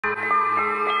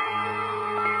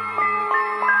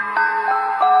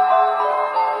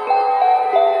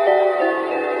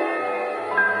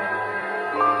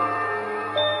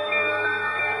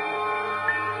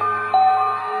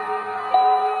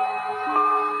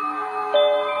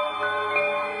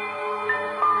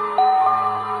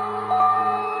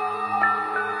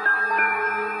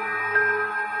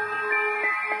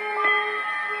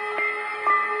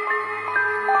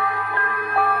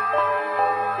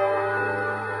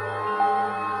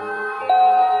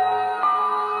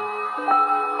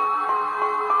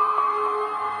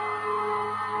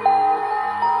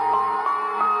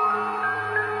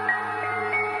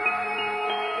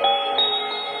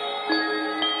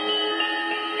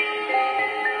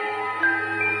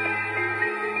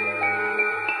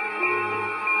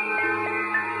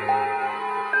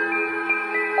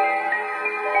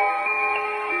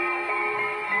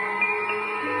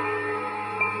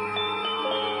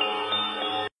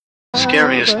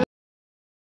scariest.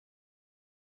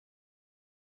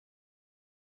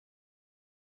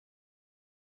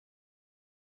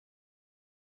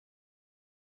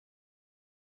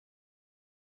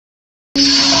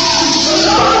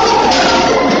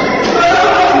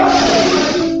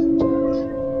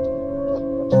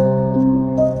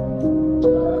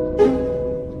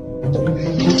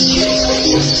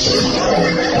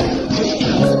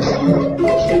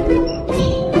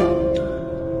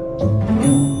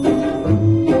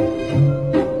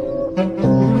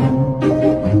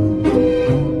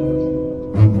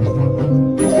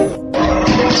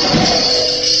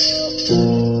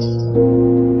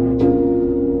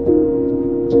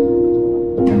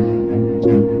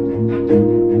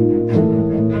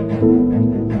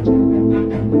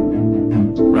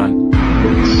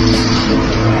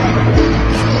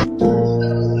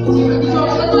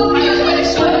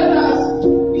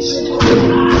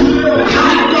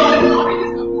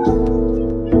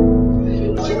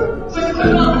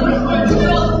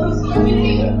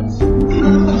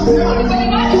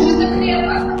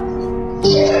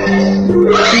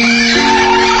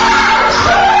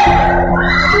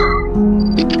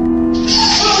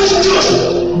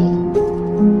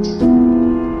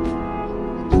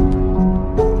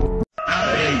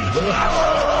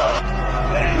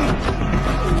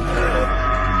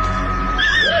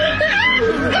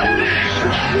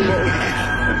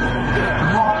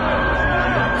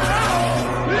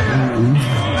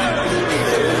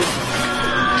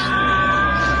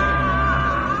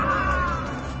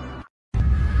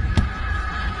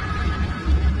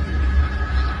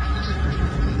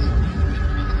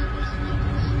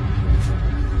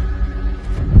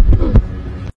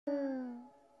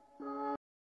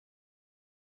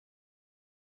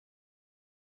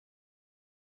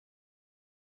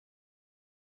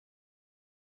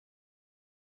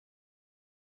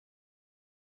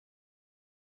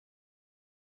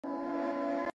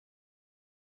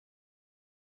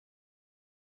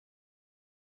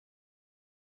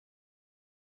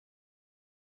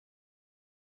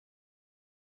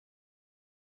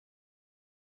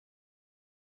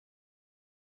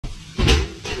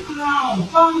 I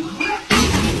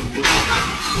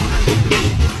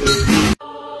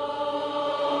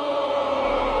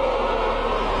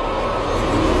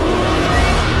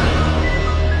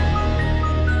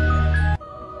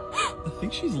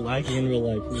think she's lagging in real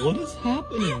life. What is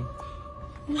happening?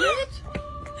 What?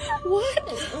 What?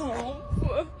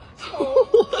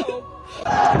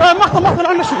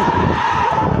 مقطع أنا شو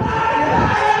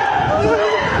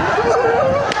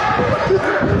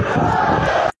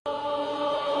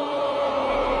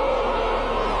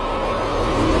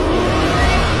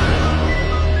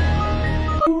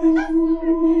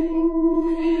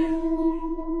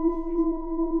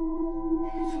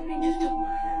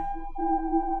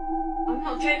I'm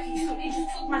not joking, somebody just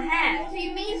took my hair. What do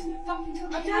you mean something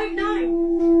took my hair? I don't know.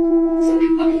 Somebody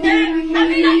fucking down. Let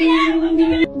me out. I'm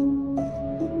going.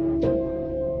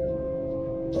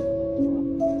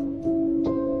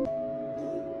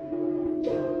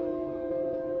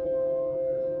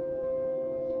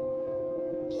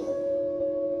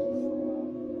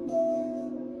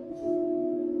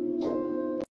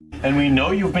 And we know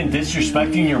you've been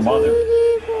disrespecting your mother.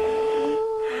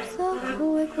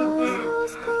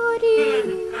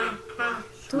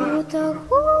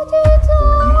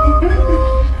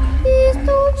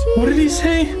 What did he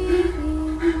say?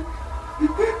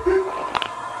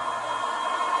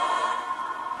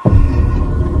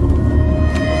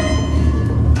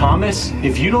 Thomas,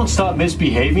 if you don't stop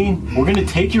misbehaving, we're gonna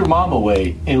take your mom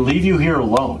away and leave you here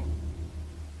alone.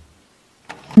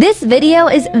 This video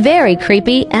is very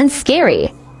creepy and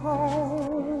scary.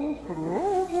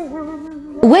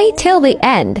 Wait till the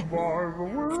end.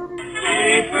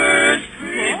 Creepers,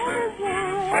 creepers,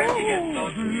 where'd you get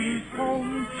those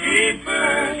creepers?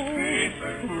 Creepers,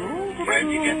 creepers, where'd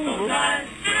you get those eyes?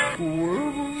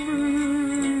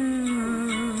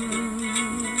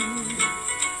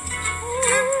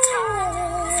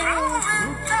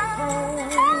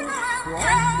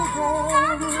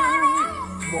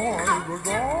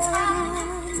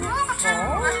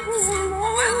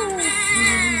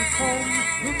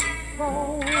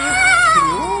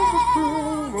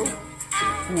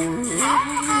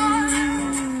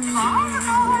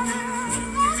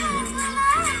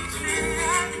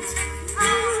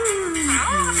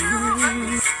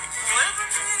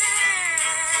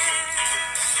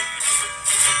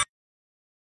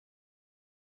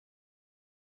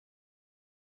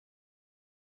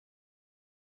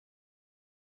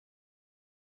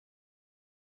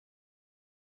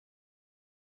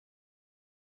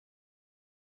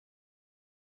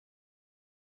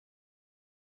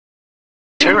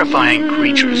 Terrifying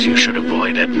creatures you should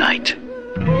avoid at night.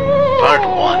 Part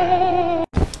 1.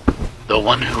 The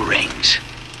One Who Rings.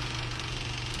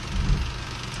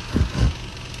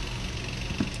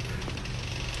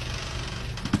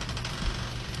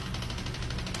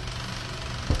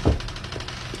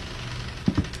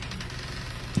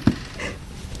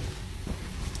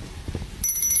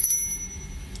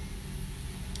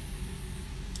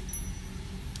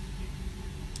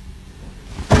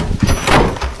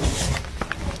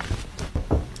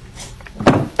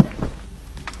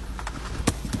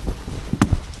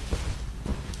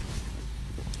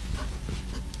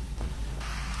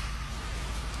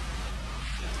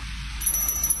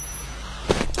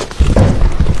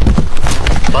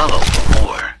 Follow for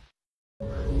more.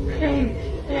 Please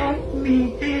let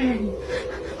me in.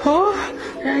 Huh?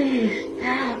 Please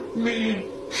help me.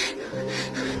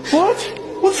 What?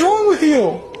 What's wrong with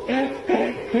you? It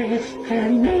did this to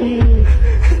me.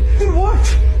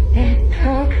 What? It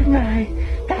took my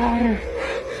daughter.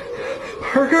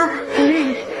 Parker?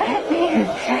 Please let me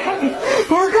inside.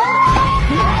 Parker!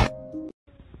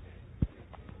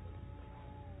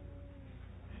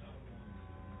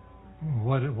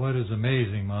 What is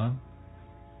amazing, Mom?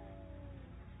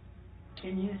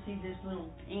 Can you see this little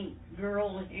pink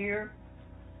girl here?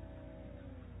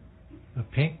 The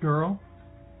pink girl?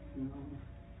 No.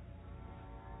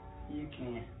 You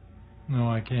can't. No,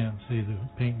 I can't see the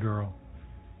pink girl.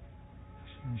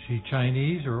 Is she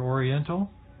Chinese or Oriental?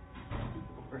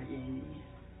 Chinese.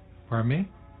 Pardon me?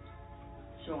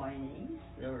 Chinese?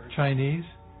 Or Chinese?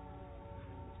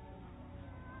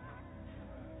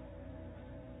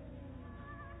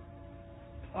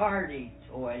 party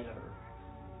toiler.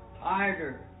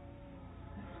 Harder.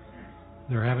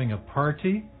 They're having a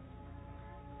party?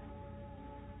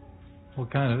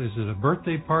 What kind of, is it a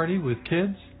birthday party with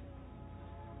kids?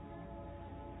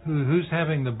 Who's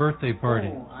having the birthday party?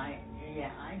 Oh, I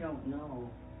don't know.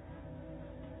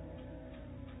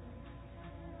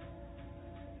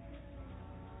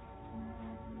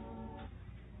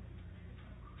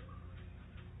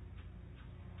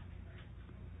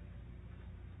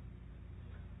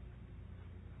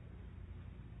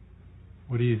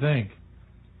 What do you think?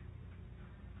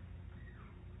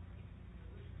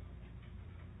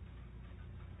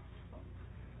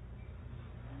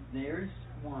 There's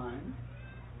one.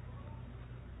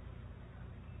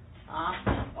 Top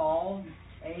all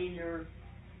Taylor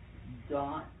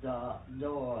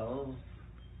Doyle's.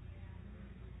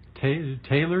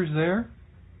 Taylor's there?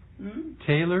 Hmm?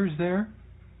 Taylor's there?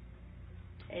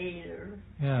 Taylor.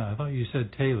 Yeah, I thought you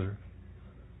said Taylor.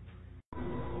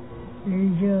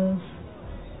 Angels.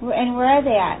 And where are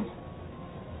they at?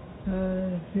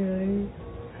 Silly.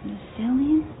 The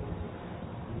ceiling?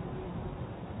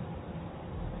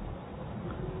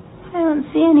 I don't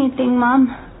see anything, Mom.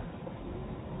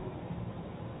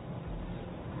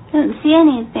 I don't see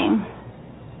anything.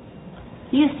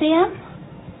 You see them?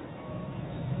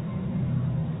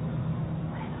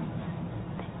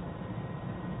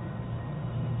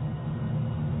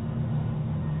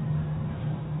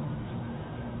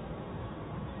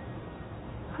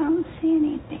 I don't see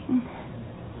anything.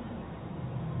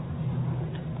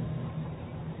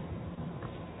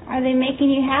 Are they making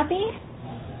you happy?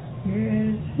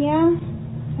 Yes. Yeah?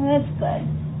 Well, that's good.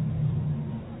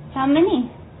 How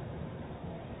many?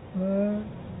 4.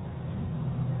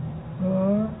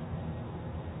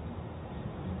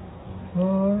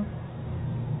 4?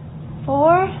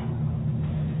 4?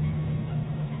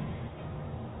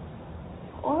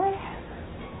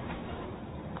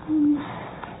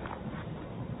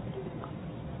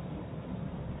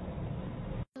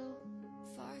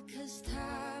 Far 'cause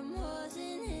time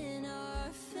wasn't in our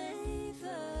favor.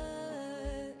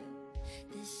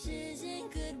 This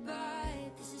isn't goodbye.